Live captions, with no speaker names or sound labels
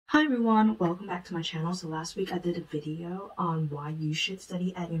Hi everyone, welcome back to my channel. So last week I did a video on why you should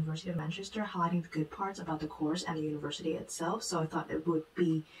study at University of Manchester, highlighting the good parts about the course and the university itself. So I thought it would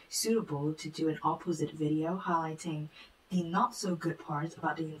be suitable to do an opposite video highlighting the not so good parts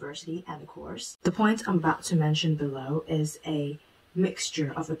about the university and the course. The point I'm about to mention below is a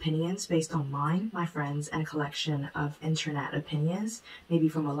mixture of opinions based on mine, my friends, and a collection of internet opinions, maybe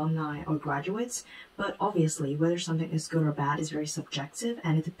from alumni or graduates. But obviously, whether something is good or bad is very subjective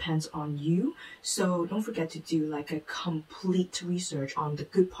and it depends on you. So don't forget to do like a complete research on the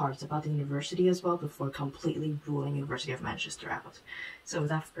good parts about the university as well before completely ruling University of Manchester out. So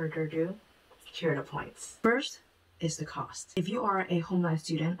without further ado, here are the points. First is the cost. If you are a homeland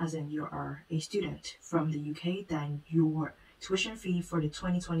student, as in you are a student from the UK, then your tuition fee for the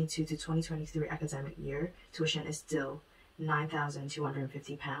 2022 to 2023 academic year tuition is still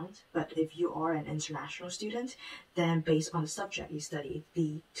 £9,250. But if you are an international student, then based on the subject you study,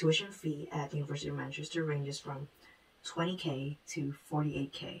 the tuition fee at the University of Manchester ranges from 20k to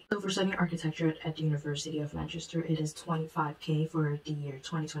 48k. So for studying architecture at the University of Manchester, it is 25k for the year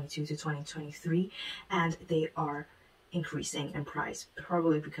 2022 to 2023, and they are increasing in price,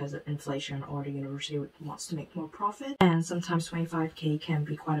 probably because of inflation or the university wants to make more profit, and sometimes 25k can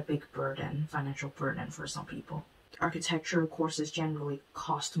be quite a big burden, financial burden for some people. Architecture courses generally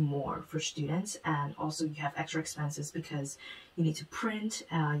cost more for students, and also you have extra expenses because you need to print,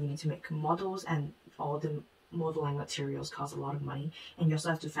 you need to make models, and all the modeling materials cost a lot of money, and you also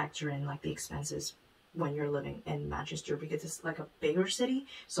have to factor in like the expenses when you're living in Manchester because it's like a bigger city,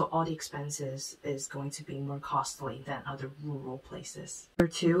 so all the expenses is going to be more costly than other rural places.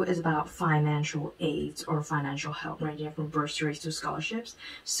 Number two is about financial aids or financial help, ranging from bursaries to scholarships.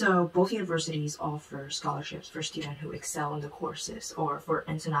 So both universities offer scholarships for students who excel in the courses or for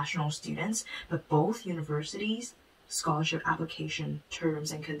international students, but both universities' scholarship application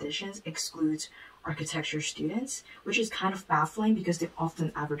terms and conditions excludes architecture students, which is kind of baffling because they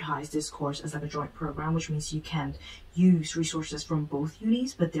often advertise this course as like a joint program, which means you can use resources from both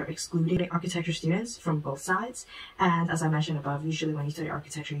unis, but they're excluding architecture students from both sides. And as I mentioned above, usually when you study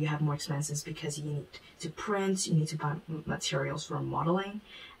architecture, you have more expenses because you need to print, you need to buy materials for modeling,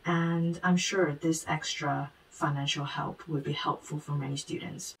 and I'm sure this extra financial help would be helpful for many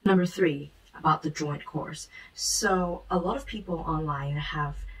students. Number three, about the joint course. So a lot of people online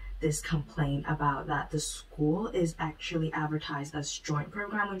have this complaint about that the school is actually advertised as joint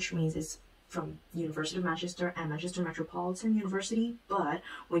program, which means it's from University of Manchester and Manchester Metropolitan University, but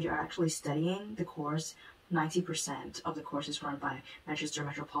when you're actually studying the course, 90% of the course is run by Manchester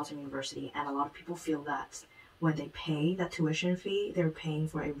Metropolitan University, and a lot of people feel that when they pay that tuition fee, they're paying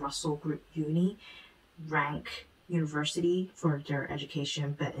for a Russell Group uni rank university for their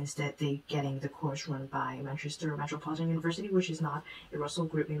education, but instead they're getting the course run by Manchester Metropolitan University, which is not a Russell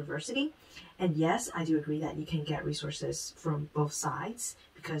Group university. And yes, I do agree that you can get resources from both sides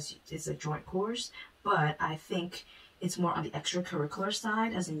because it's a joint course, but I think it's more on the extracurricular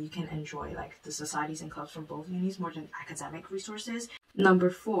side, as in you can enjoy like the societies and clubs from both unis more than academic resources. Number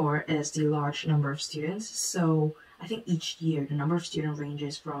four is the large number of students. So I think each year the number of students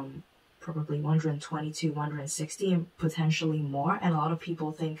ranges from probably 120 to 160 and potentially more, and a lot of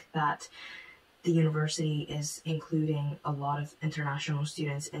people think that the university is including a lot of international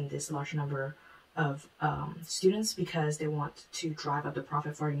students in this large number of students because they want to drive up the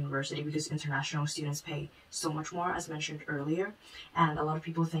profit for a university because international students pay so much more, as mentioned earlier, and a lot of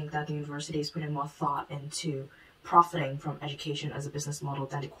people think that the university is putting more thought into profiting from education as a business model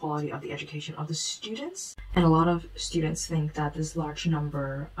than the quality of the education of the students. And a lot of students think that this large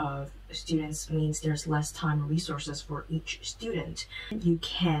number of students means there's less time and resources for each student. You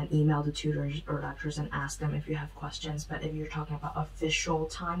can email the tutors or lecturers and ask them if you have questions, but if you're talking about official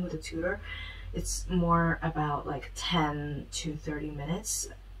time with a tutor, it's more about like 10 to 30 minutes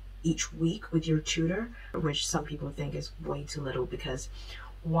each week with your tutor, which some people think is way too little because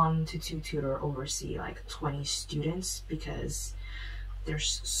 1 to 2 tutor oversee like 20 students because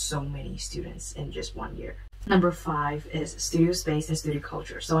there's so many students in just 1 year. Number five is studio space and studio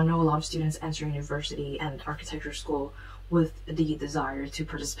culture. So I know a lot of students enter university and architecture school with the desire to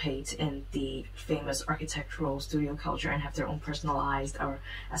participate in the famous architectural studio culture and have their own personalized or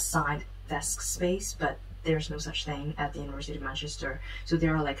assigned desk space, but there's no such thing at the University of Manchester. So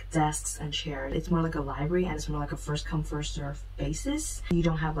there are like desks and chairs. It's more like a library and it's more like a first come first serve basis. You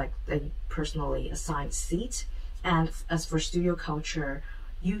don't have like a personally assigned seat. And as for studio culture,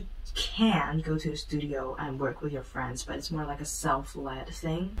 you can go to a studio and work with your friends, but it's more like a self-led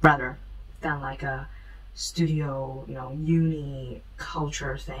thing rather than like a studio, uni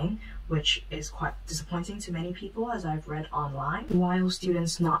culture thing, which is quite disappointing to many people, as I've read online. While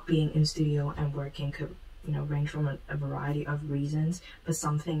students not being in studio and working could range from a variety of reasons, but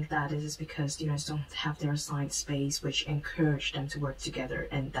some think that it is because students don't have their assigned space, which encourage them to work together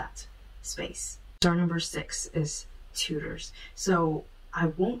in that space. Star number 6 is tutors. So I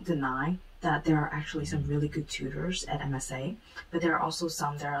won't deny that there are actually some really good tutors at MSA, but there are also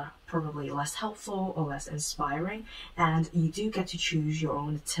some that are probably less helpful or less inspiring, and you do get to choose your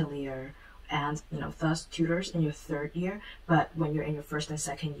own atelier and thus tutors in your 3rd year. But when you're in your 1st and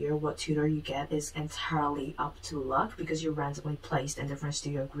 2nd year, what tutor you get is entirely up to luck, because you're randomly placed in different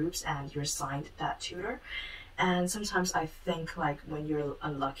studio groups and you're assigned that tutor. And sometimes I think, like, when you're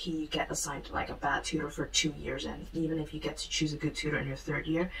unlucky, you get assigned like a bad tutor for 2 years, and even if you get to choose a good tutor in your 3rd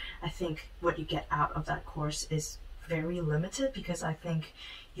year, I think what you get out of that course is very limited, because I think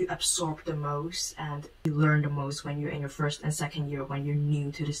you absorb the most and you learn the most when you're in your 1st and 2nd year, when you're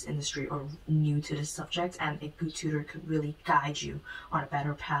new to this industry or new to this subject, and a good tutor could really guide you on a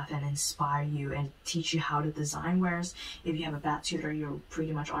better path and inspire you and teach you how to design, whereas if you have a bad tutor, you're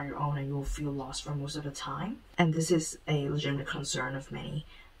pretty much on your own and you'll feel lost for most of the time. And this is a legitimate concern of many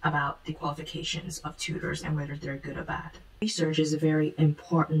about the qualifications of tutors and whether they're good or bad. Research is a very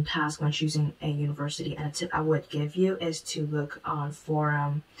important task when choosing a university, and a tip I would give you is to look on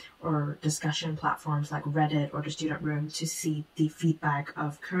forum or discussion platforms like Reddit or the Student Room to see the feedback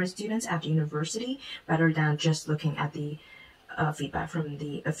of current students at the university, rather than just looking at the feedback from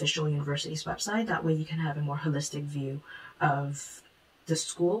the official university's website. That way you can have a more holistic view of the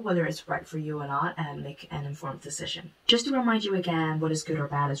school, whether it's right for you or not, and make an informed decision. Just to remind you again, what is good or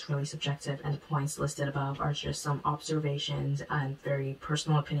bad is really subjective, and the points listed above are just some observations and very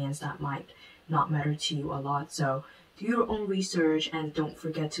personal opinions that might not matter to you a lot. So do your own research, and don't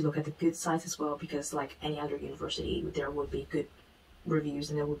forget to look at the good sides as well, because like any other university, there would be good reviews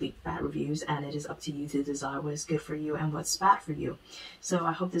and there will be bad reviews, and it is up to you to decide what is good for you and what's bad for you. So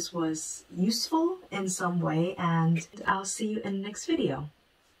I hope this was useful in some way, and I'll see you in the next video.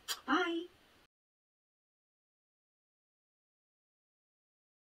 Bye!